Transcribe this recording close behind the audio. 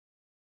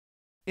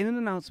In an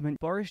announcement,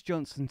 Boris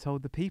Johnson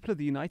told the people of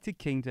the United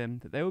Kingdom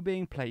that they were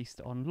being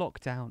placed on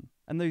lockdown,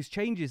 and those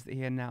changes that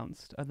he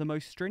announced are the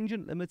most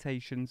stringent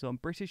limitations on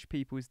British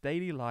people's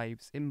daily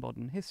lives in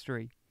modern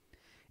history.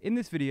 In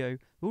this video,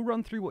 we'll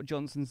run through what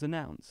Johnson's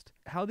announced,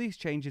 how these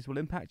changes will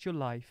impact your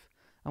life,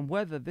 and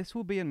whether this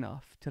will be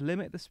enough to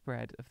limit the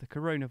spread of the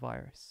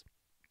coronavirus.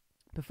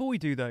 Before we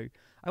do though,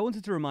 I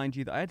wanted to remind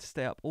you that I had to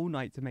stay up all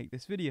night to make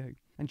this video,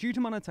 and due to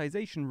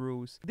monetization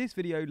rules, this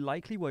video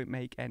likely won't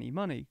make any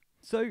money.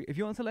 So if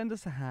you want to lend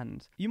us a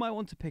hand, you might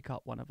want to pick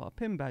up one of our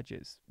pin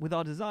badges, with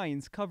our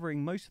designs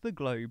covering most of the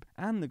globe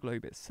and the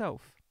globe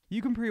itself.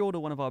 You can pre-order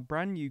one of our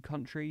brand new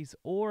countries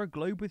or a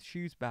globe with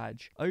shoes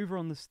badge over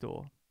on the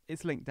store.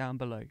 It's linked down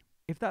below.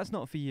 If that's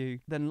not for you,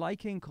 then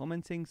liking,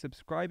 commenting,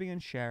 subscribing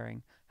and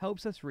sharing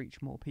helps us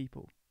reach more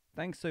people.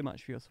 Thanks so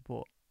much for your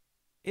support.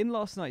 In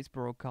last night's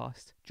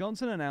broadcast,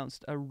 Johnson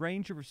announced a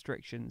range of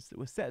restrictions that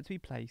were set to be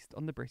placed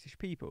on the British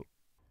people.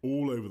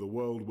 All over the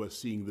world, we're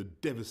seeing the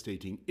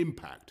devastating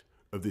impact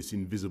of this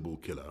invisible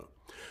killer.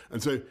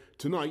 And so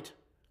tonight,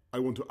 I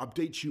want to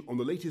update you on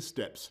the latest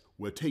steps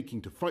we're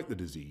taking to fight the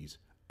disease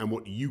and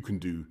what you can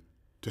do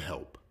to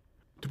help.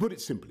 To put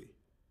it simply,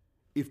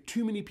 if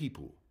too many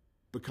people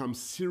become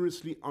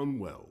seriously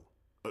unwell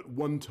at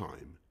one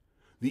time,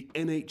 the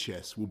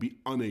NHS will be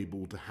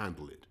unable to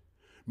handle it,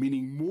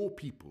 meaning more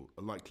people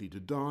are likely to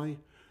die,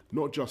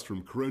 not just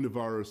from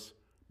coronavirus,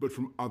 but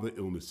from other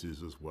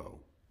illnesses as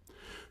well.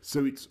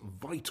 So it's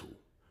vital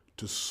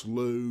to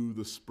slow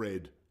the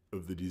spread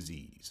of the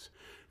disease.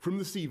 From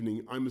this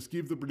evening, I must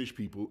give the British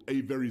people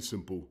a very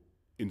simple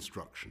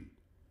instruction.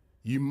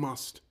 You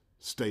must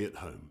stay at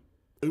home.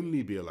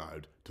 Only be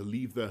allowed to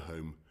leave their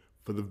home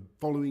for the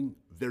following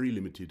very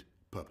limited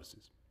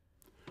purposes.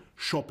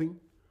 Shopping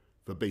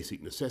for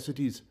basic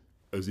necessities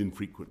as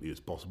infrequently as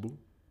possible.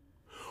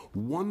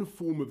 One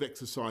form of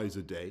exercise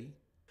a day.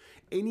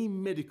 Any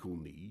medical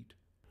need.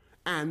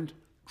 And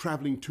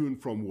travelling to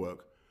and from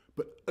work,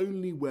 but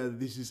only where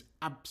this is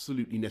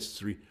absolutely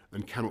necessary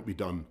and cannot be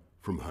done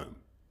from home.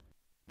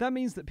 That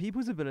means that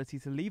people's ability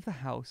to leave the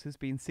house has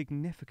been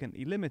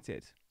significantly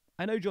limited.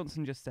 I know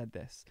Johnson just said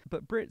this,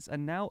 but Brits are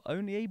now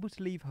only able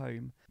to leave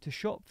home to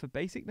shop for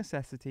basic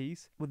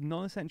necessities, with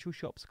non-essential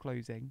shops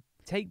closing,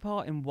 take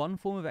part in one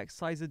form of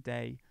exercise a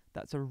day,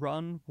 that's a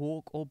run,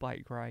 walk or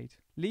bike ride,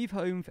 leave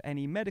home for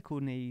any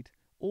medical need,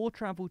 or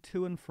travel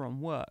to and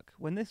from work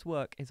when this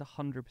work is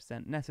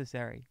 100%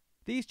 necessary.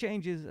 These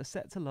changes are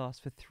set to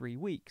last for 3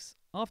 weeks,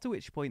 after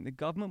which point the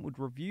government would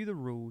review the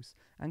rules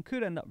and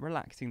could end up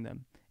relaxing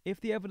them if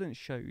the evidence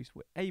shows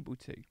we're able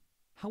to.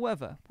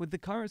 However, with the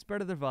current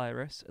spread of the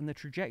virus and the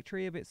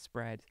trajectory of its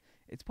spread,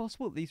 it's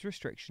possible that these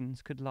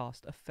restrictions could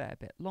last a fair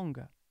bit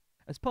longer.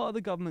 As part of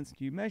the government's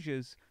new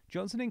measures,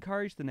 Johnson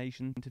encouraged the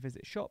nation to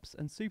visit shops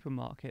and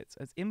supermarkets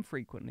as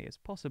infrequently as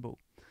possible,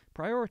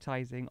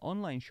 prioritising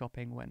online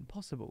shopping when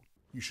possible.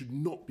 You should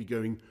not be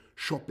going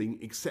shopping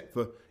except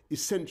for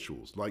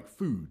essentials like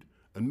food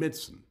and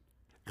medicine.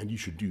 And you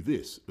should do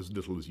this as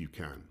little as you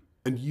can.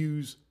 And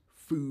use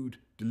food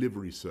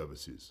delivery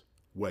services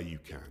where you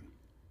can.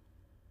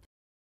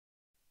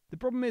 The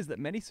problem is that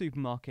many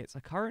supermarkets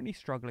are currently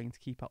struggling to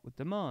keep up with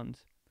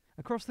demand.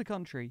 Across the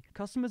country,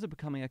 customers are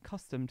becoming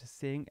accustomed to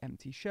seeing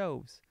empty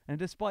shelves, and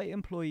despite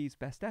employees'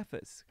 best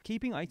efforts,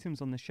 keeping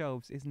items on the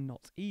shelves is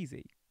not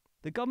easy.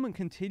 The government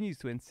continues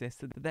to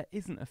insist that there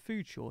isn't a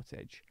food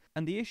shortage,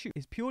 and the issue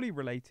is purely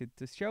related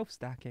to shelf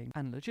stacking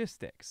and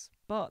logistics.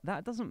 But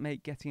that doesn't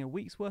make getting a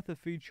week's worth of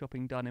food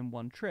shopping done in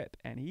one trip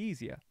any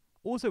easier.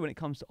 Also, when it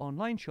comes to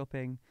online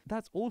shopping,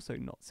 that's also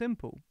not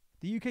simple.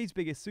 The UK's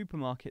biggest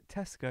supermarket,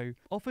 Tesco,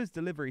 offers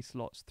delivery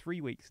slots 3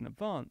 weeks in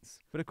advance,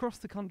 but across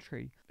the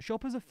country,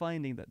 shoppers are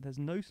finding that there's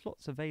no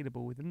slots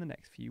available within the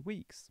next few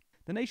weeks.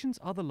 The nation's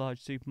other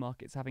large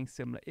supermarkets having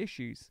similar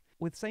issues,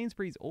 with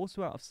Sainsbury's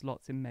also out of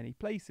slots in many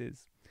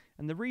places,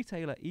 and the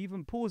retailer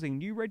even pausing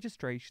new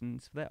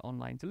registrations for their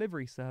online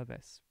delivery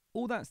service.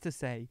 All that's to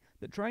say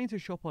that trying to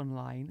shop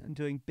online and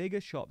doing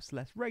bigger shops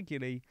less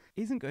regularly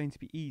isn't going to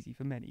be easy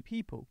for many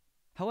people.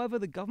 However,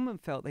 the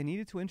government felt they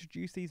needed to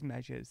introduce these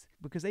measures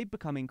because they'd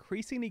become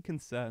increasingly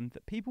concerned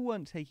that people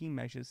weren't taking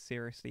measures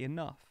seriously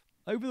enough.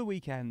 Over the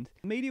weekend,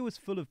 the media was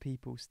full of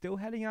people still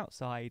heading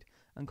outside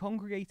and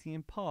congregating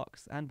in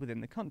parks and within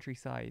the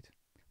countryside.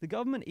 The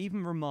government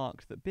even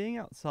remarked that being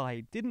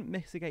outside didn't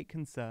mitigate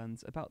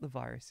concerns about the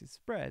virus's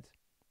spread.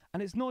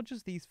 And it's not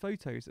just these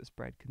photos that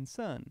spread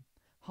concern.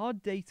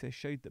 Hard data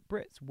showed that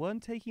Brits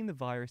weren't taking the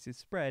virus's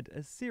spread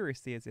as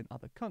seriously as in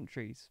other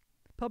countries.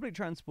 Public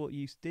transport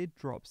use did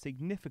drop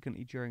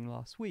significantly during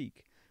last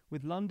week,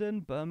 with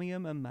London,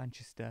 Birmingham and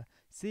Manchester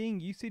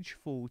seeing usage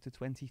fall to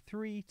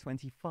 23,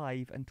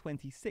 25 and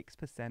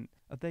 26%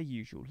 of their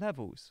usual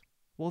levels.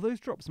 While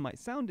those drops might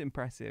sound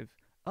impressive,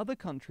 other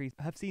countries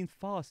have seen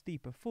far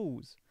steeper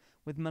falls,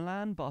 with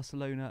Milan,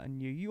 Barcelona and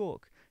New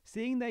York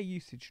seeing their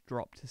usage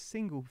drop to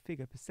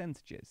single-figure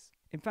percentages.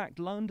 In fact,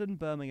 London,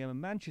 Birmingham and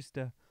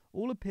Manchester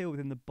all appear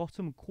within the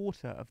bottom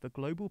quarter of the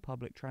global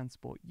public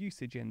transport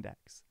usage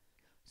index.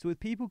 So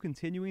with people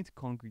continuing to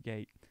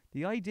congregate,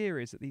 The idea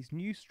is that these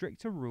new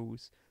stricter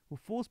rules will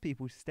force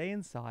people to stay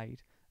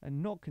inside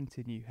and not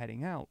continue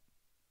heading out.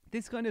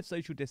 This kind of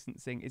social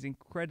distancing is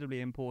incredibly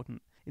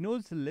important in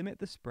order to limit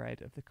the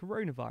spread of the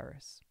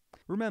coronavirus.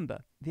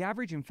 Remember, the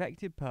average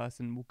infected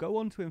person will go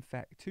on to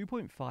infect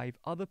 2.5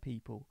 other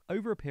people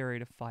over a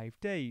period of 5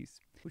 days,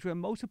 which when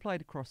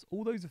multiplied across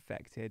all those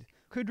affected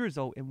could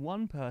result in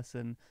one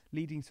person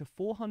leading to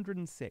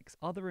 406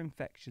 other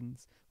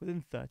infections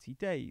within 30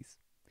 days.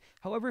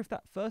 However, if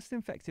that first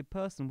infected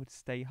person would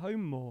stay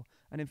home more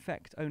and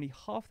infect only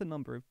half the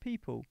number of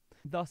people,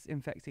 thus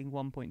infecting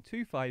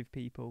 1.25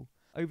 people,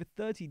 over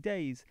 30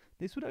 days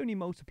this would only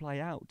multiply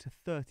out to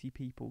 30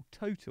 people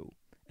total,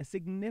 a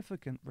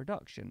significant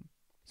reduction.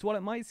 So while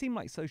it might seem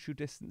like social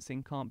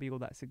distancing can't be all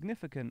that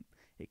significant,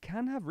 it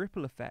can have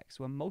ripple effects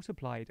when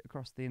multiplied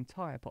across the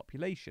entire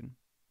population.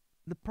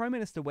 The Prime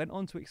Minister went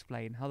on to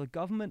explain how the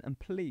government and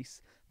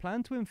police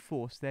plan to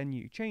enforce their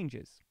new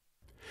changes.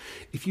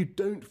 If you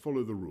don't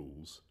follow the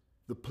rules,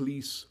 the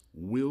police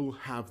will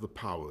have the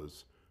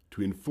powers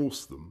to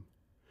enforce them,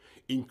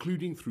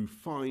 including through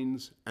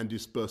fines and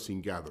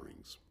dispersing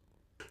gatherings.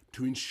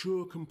 To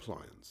ensure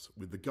compliance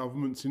with the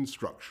government's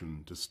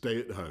instruction to stay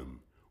at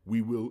home,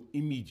 we will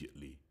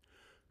immediately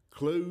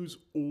close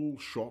all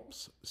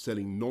shops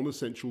selling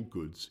non-essential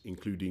goods,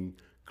 including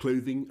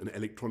clothing and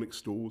electronic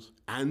stores,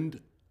 and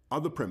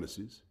other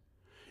premises,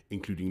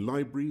 including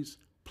libraries,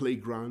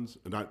 playgrounds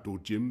and outdoor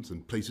gyms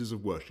and places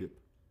of worship.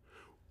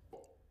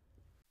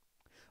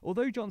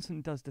 Although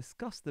Johnson does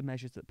discuss the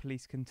measures that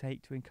police can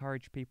take to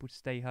encourage people to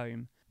stay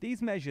home,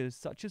 these measures,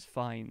 such as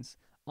fines,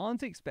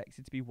 aren't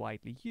expected to be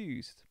widely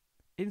used.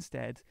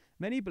 Instead,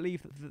 many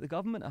believe that the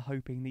government are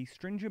hoping these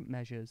stringent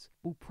measures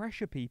will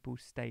pressure people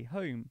to stay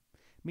home,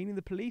 meaning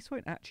the police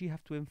won't actually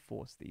have to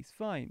enforce these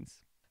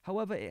fines.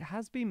 However, it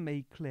has been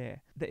made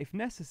clear that if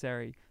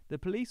necessary, the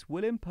police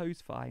will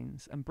impose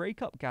fines and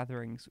break up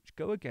gatherings which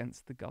go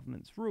against the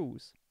government's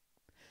rules.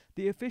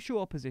 The official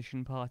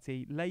opposition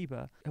party,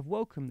 Labour, have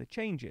welcomed the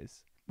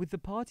changes, with the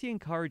party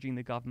encouraging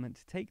the government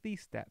to take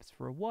these steps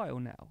for a while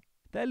now.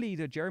 Their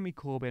leader, Jeremy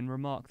Corbyn,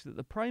 remarked that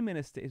the Prime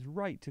Minister is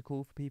right to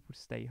call for people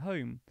to stay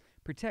home,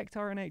 protect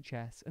our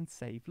NHS and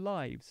save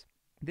lives.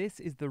 This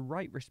is the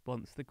right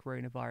response to the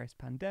coronavirus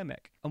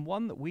pandemic, and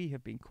one that we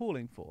have been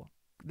calling for.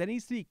 There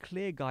needs to be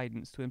clear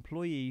guidance to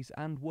employees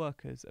and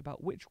workers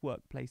about which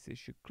workplaces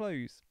should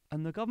close,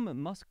 and the government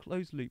must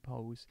close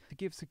loopholes to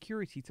give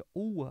security to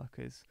all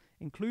workers,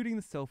 including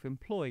the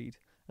self-employed,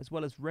 as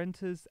well as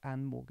renters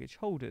and mortgage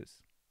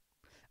holders.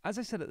 As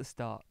I said at the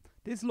start,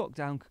 this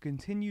lockdown could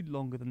continue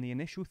longer than the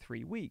initial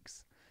 3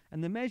 weeks,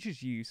 and the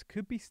measures used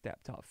could be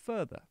stepped up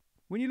further.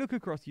 When you look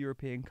across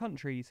European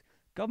countries,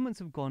 governments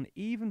have gone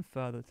even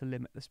further to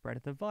limit the spread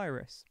of the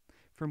virus,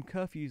 from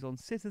curfews on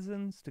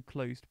citizens to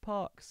closed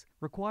parks,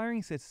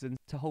 requiring citizens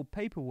to hold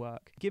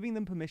paperwork, giving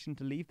them permission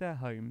to leave their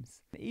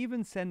homes, and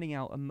even sending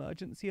out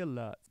emergency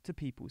alerts to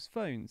people's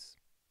phones.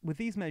 With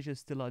these measures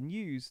still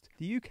unused,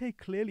 the UK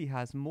clearly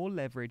has more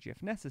leverage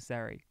if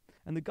necessary,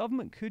 and the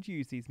government could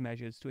use these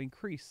measures to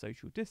increase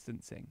social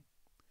distancing.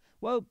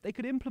 Well, they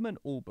could implement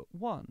all but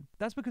one.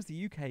 That's because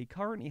the UK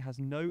currently has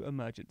no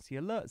emergency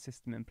alert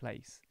system in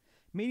place,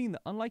 meaning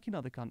that unlike in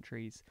other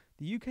countries,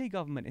 the UK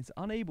government is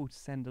unable to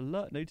send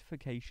alert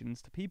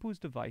notifications to people's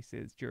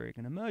devices during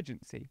an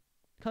emergency.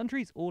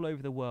 Countries all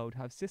over the world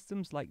have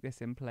systems like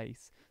this in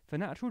place for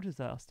natural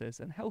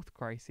disasters and health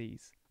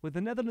crises, with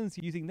the Netherlands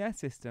using their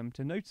system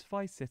to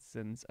notify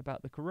citizens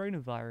about the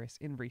coronavirus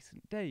in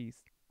recent days.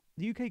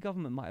 The UK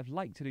government might have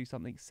liked to do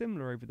something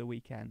similar over the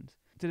weekend,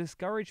 to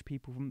discourage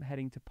people from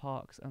heading to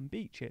parks and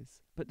beaches,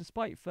 but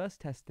despite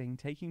first testing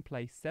taking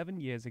place 7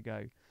 years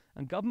ago,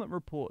 and government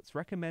reports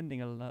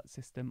recommending an alert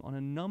system on a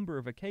number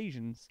of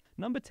occasions,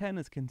 Number 10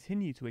 has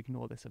continued to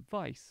ignore this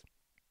advice.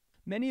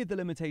 Many of the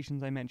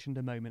limitations I mentioned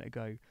a moment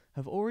ago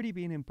have already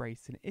been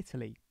embraced in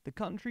Italy, the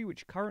country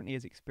which currently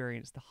has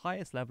experienced the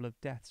highest level of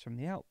deaths from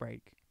the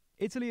outbreak.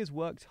 Italy has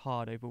worked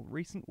hard over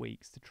recent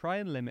weeks to try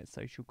and limit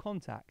social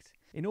contact,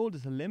 in order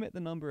to limit the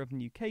number of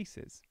new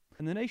cases,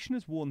 and the nation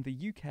has warned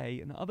the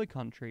UK and other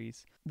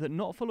countries that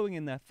not following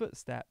in their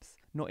footsteps,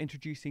 not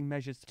introducing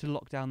measures to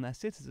lock down their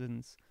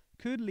citizens,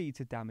 could lead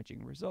to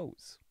damaging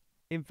results.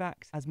 In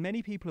fact, as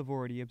many people have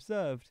already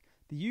observed,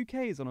 the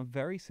UK is on a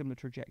very similar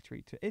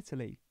trajectory to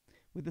Italy,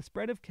 with the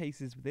spread of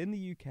cases within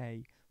the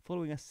UK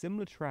following a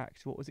similar track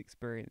to what was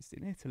experienced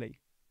in Italy.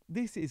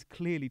 This is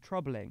clearly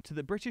troubling to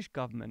the British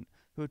government,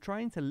 who are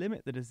trying to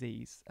limit the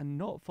disease and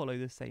not follow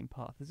the same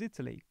path as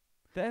Italy.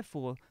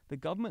 Therefore, the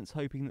government's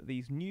hoping that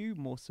these new,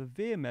 more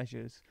severe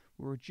measures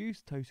will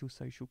reduce total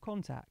social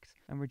contact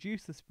and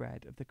reduce the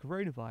spread of the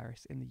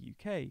coronavirus in the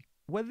UK.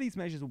 Whether these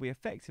measures will be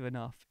effective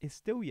enough is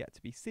still yet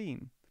to be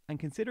seen, and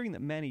considering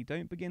that many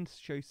don't begin to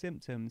show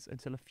symptoms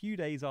until a few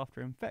days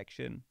after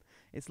infection,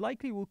 it's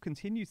likely we'll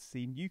continue to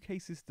see new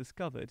cases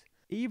discovered,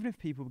 even if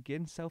people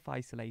begin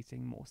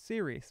self-isolating more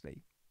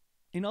seriously.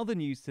 In other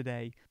news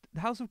today,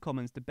 the House of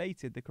Commons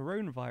debated the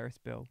coronavirus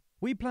bill.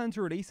 We plan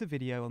to release a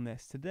video on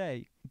this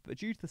today, but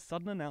due to the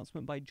sudden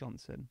announcement by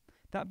Johnson,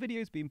 that video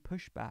has been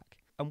pushed back,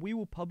 and we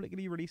will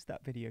publicly release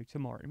that video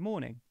tomorrow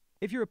morning.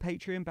 If you're a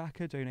Patreon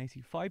backer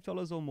donating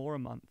 $5 or more a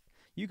month,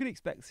 you can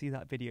expect to see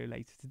that video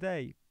later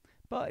today.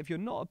 But if you're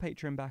not a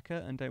Patreon backer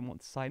and don't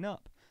want to sign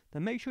up,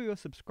 then make sure you're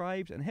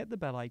subscribed and hit the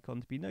bell icon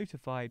to be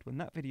notified when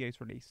that video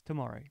is released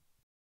tomorrow.